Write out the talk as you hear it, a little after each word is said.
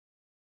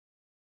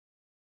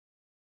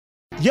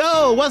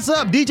Yo, what's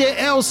up? DJ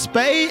L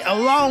Spade,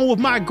 along with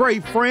my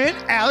great friend,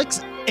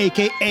 Alex,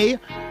 a.k.a.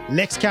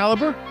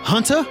 Lexcalibur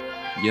Hunter.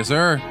 Yes,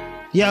 sir.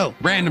 Yo.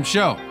 Random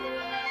show.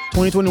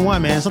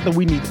 2021, man. Something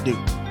we need to do.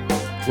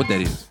 What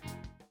that is?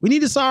 We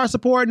need to start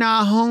supporting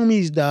our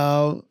homies,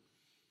 dog.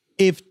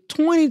 If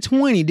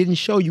 2020 didn't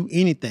show you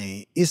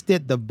anything, it's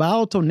that the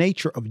volatile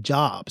nature of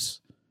jobs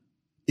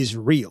is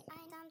real.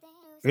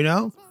 You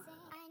know?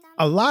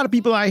 A lot of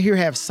people out here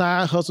have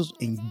side hustles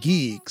and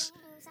gigs.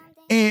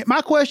 And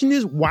my question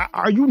is, why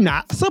are you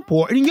not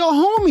supporting your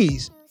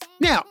homies?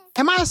 Now,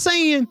 am I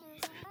saying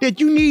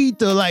that you need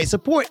to like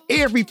support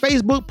every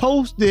Facebook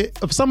post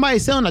that of somebody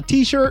selling a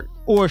t-shirt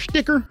or a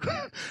sticker? No,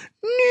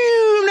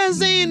 I'm not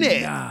saying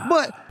that. Nah.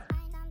 But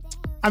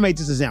I made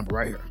this example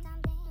right here.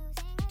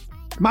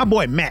 My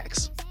boy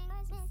Max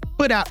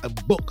put out a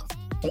book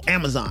on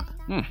Amazon.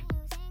 And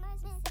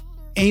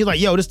he's like,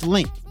 yo, this is the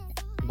link.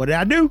 What did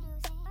I do?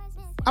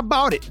 I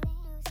bought it.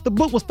 The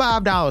book was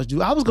 $5,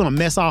 dude. I was gonna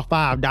mess off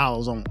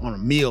 $5 on a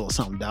meal or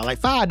something, dog. Like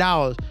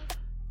 $5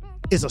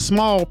 is a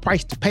small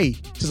price to pay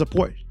to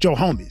support your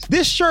homies.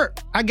 This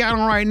shirt I got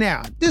on right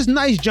now, this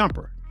nice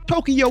jumper,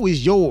 Tokyo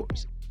is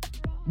yours,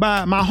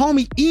 by my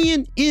homie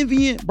Ian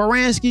Envian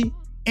Baranski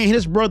and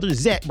his brother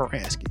Zach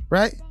Baranski,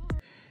 right?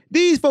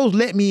 These folks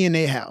let me in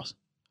their house.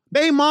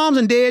 They moms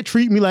and dad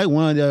treat me like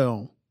one of their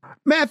own.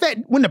 Matter of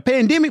fact, when the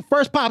pandemic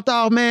first popped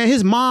off, man,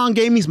 his mom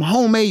gave me some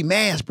homemade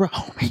masks, bro.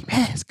 Homemade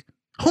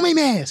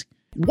mask.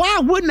 Why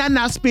wouldn't I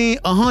not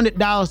spend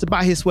 $100 to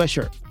buy his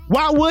sweatshirt?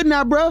 Why wouldn't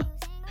I, bro?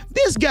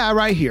 This guy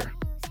right here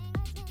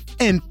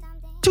and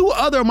two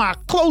other of my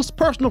close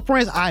personal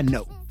friends I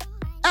know,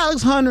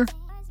 Alex Hunter,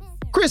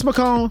 Chris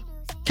McCone,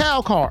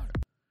 Cal Card,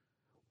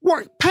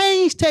 worked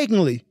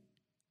painstakingly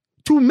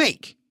to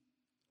make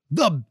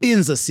the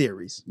Benza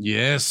series.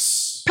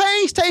 Yes.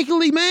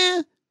 Painstakingly,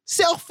 man.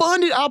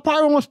 Self-funded. I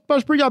probably won't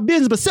first bring y'all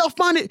business, but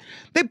self-funded.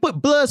 They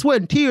put blood, sweat,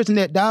 and tears in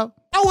that, dog.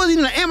 I wasn't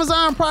even an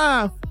Amazon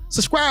Prime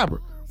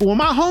subscriber. But when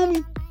my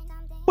homie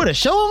put a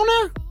show on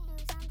there,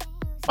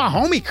 my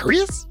homie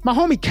Chris, my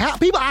homie Cal,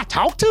 people I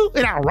talk to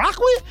and I rock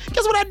with,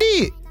 guess what I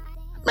did?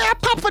 Man, I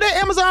popped for that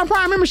Amazon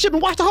Prime membership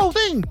and watched the whole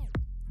thing.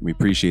 We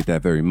appreciate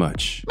that very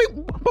much. I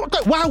mean,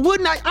 why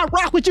wouldn't I? I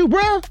rock with you,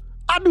 bro.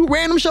 I do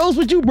random shows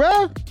with you,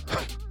 bro.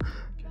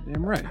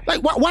 Damn right.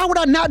 Like, why would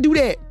I not do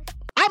that?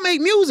 I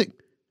make music.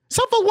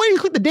 Some folks wait and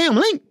click the damn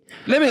link.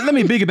 Let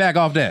me piggyback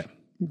off that.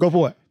 Go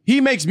for it. He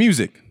makes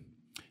music.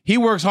 He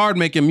works hard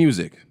making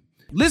music.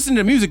 Listening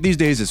to music these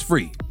days is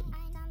free.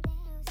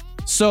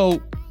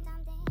 So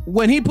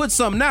when he puts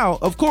something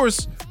out, of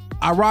course,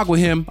 I rock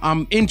with him.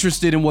 I'm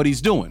interested in what he's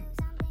doing.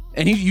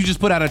 And you just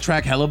put out a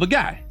track, hell of a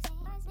guy.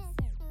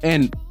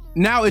 And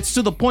now it's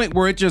to the point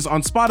where it just,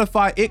 on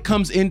Spotify, it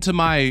comes into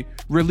my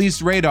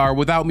release radar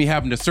without me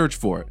having to search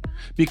for it.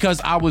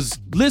 Because I was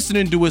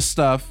listening to his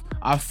stuff,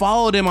 I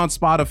followed him on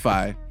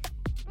Spotify,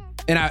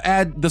 and I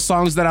add the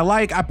songs that I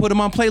like, I put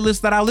them on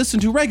playlists that I listen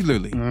to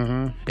regularly.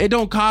 It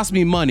don't cost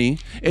me money.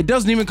 It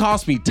doesn't even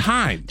cost me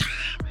time.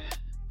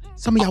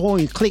 Some of y'all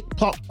won't even click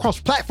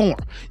cross-platform.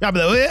 Y'all be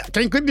like,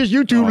 can't click this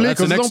YouTube link. That's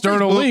an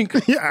external link.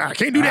 Yeah, I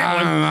can't do that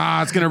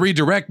one. It's going to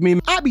redirect me.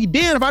 I'd be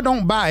damned if I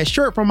don't buy a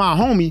shirt from my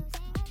homie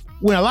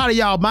when a lot of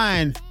y'all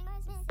buying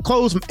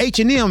clothes from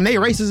H&M, they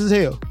racist as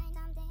hell.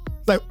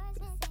 Like,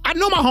 I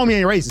know my homie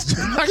ain't racist.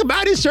 I can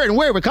buy this shirt and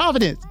wear it with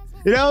confidence.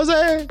 You know what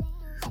I'm saying?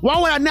 Why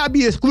would I not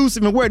be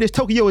exclusive and wear this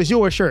Tokyo is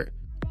yours shirt?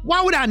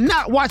 Why would I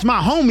not watch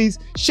my homies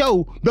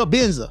show the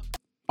Benza?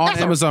 On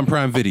Amazon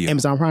Prime Video.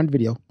 Amazon Prime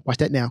Video. Watch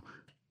that now.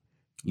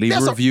 Leave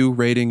a review,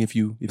 rating if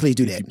you please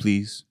do that. If you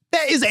please.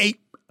 That is a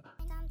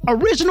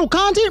original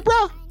content,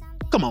 bro.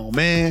 Come on,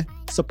 man.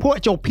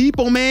 Support your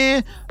people,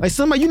 man. Like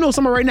somebody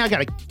right now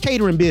got a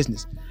catering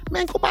business.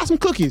 Man, go buy some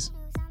cookies.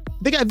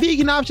 They got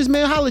vegan options,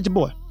 man. Holla at your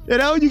boy. You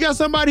know, you got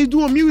somebody who's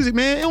doing music,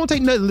 man. It don't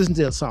take nothing to listen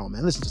to a song,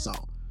 man. Listen to the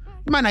song.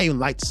 You might not even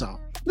like the song.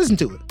 Listen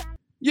to it.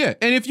 Yeah,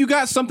 and if you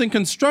got something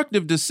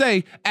constructive to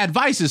say,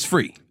 advice is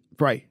free.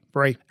 Free.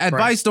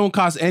 Advice don't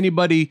cost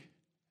anybody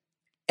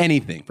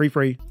anything.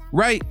 Free.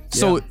 Right? Yeah.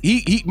 So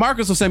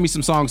Marcus will send me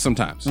some songs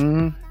sometimes.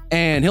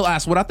 And he'll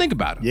ask what I think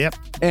about him. Yep.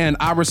 And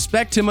I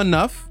respect him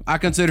enough. I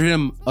consider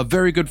him a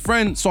very good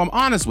friend, so I'm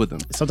honest with him.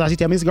 Sometimes he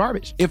tell me it's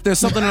garbage. If there's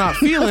something I'm not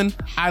feeling,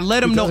 I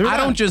let him know. I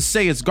don't just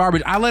say it's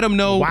garbage. I let him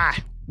know why,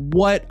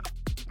 what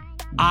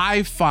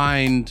I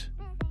find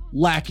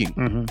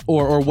lacking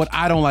or what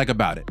I don't like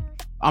about it.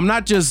 I'm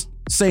not just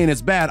saying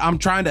it's bad. I'm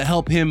trying to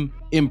help him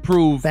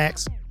improve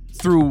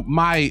through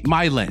my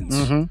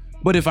lens.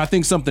 But if I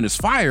think something is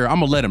fire,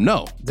 I'm gonna let him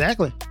know.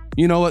 Exactly.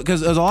 You know what?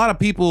 Because there's a lot of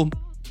people,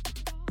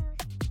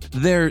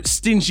 they're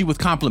stingy with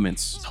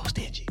compliments. So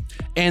stingy.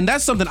 And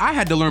that's something I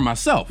had to learn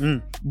myself.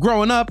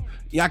 Growing up,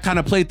 I kind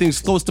of play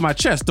things close to my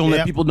chest. Don't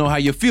let people know how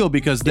you feel,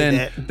 because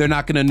then they're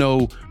not gonna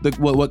know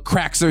what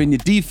cracks are in your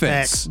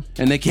defense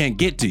and they can't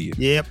get to you.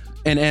 Yep.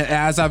 And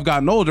as I've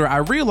gotten older, I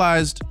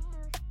realized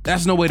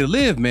that's no way to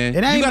live, man.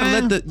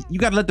 You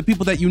gotta let the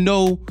people that you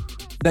know,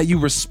 that you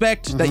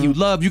respect, that you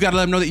love, you gotta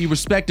let them know that you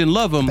respect and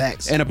love them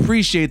and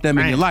appreciate them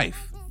in your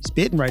life.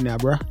 Spitting right now,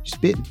 bro. You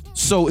spitting.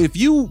 So if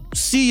you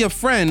see a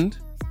friend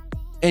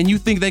and you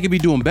think they could be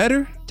doing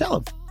better, Tell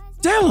him.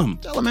 tell them.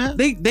 Tell him, man.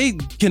 They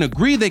can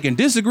agree, they can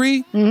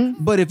disagree,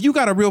 but if you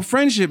got a real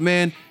friendship,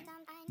 man,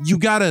 you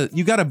gotta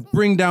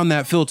bring down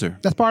that filter.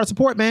 That's part of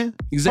support, man.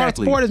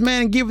 Exactly. Part of support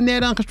is, man, giving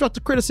that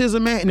constructive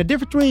criticism, man. And the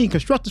difference between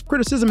constructive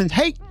criticism and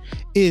hate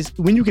is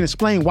when you can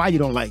explain why you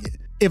don't like it.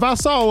 If I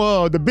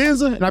saw the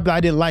Benza and I'd be like, I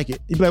didn't like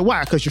it, you'd be like,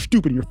 why? Because you're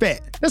stupid and you're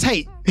fat. That's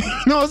hate. You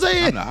know what I'm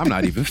saying? I'm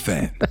not even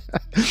fat.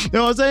 You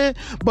know what I'm saying?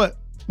 But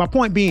my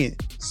point being,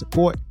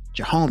 support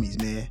your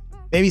homies, man.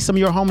 Maybe some of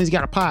your homies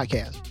got a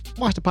podcast.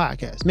 Watch the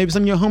podcast. Maybe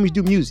some of your homies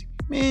do music.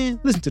 Man,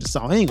 listen to the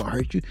song. It ain't gonna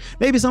hurt you.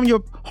 Maybe some of your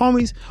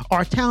homies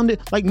are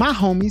talented like my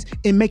homies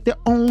and make their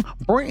own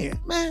brand.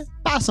 Man,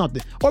 buy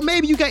something. Or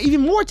maybe you got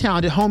even more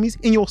talented homies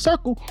in your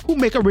circle who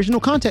make original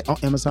content on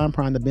Amazon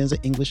Prime, the Benza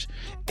English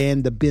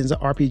and the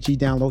Benza RPG.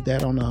 Download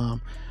that on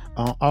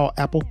all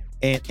Apple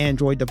and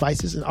Android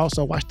devices, and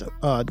also watch the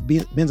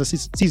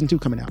Benza season 2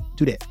 coming out.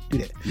 Do that.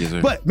 Yes,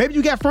 sir. But maybe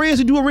you got friends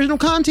who do original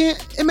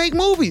content and make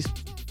movies.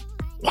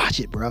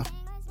 Watch it, bro.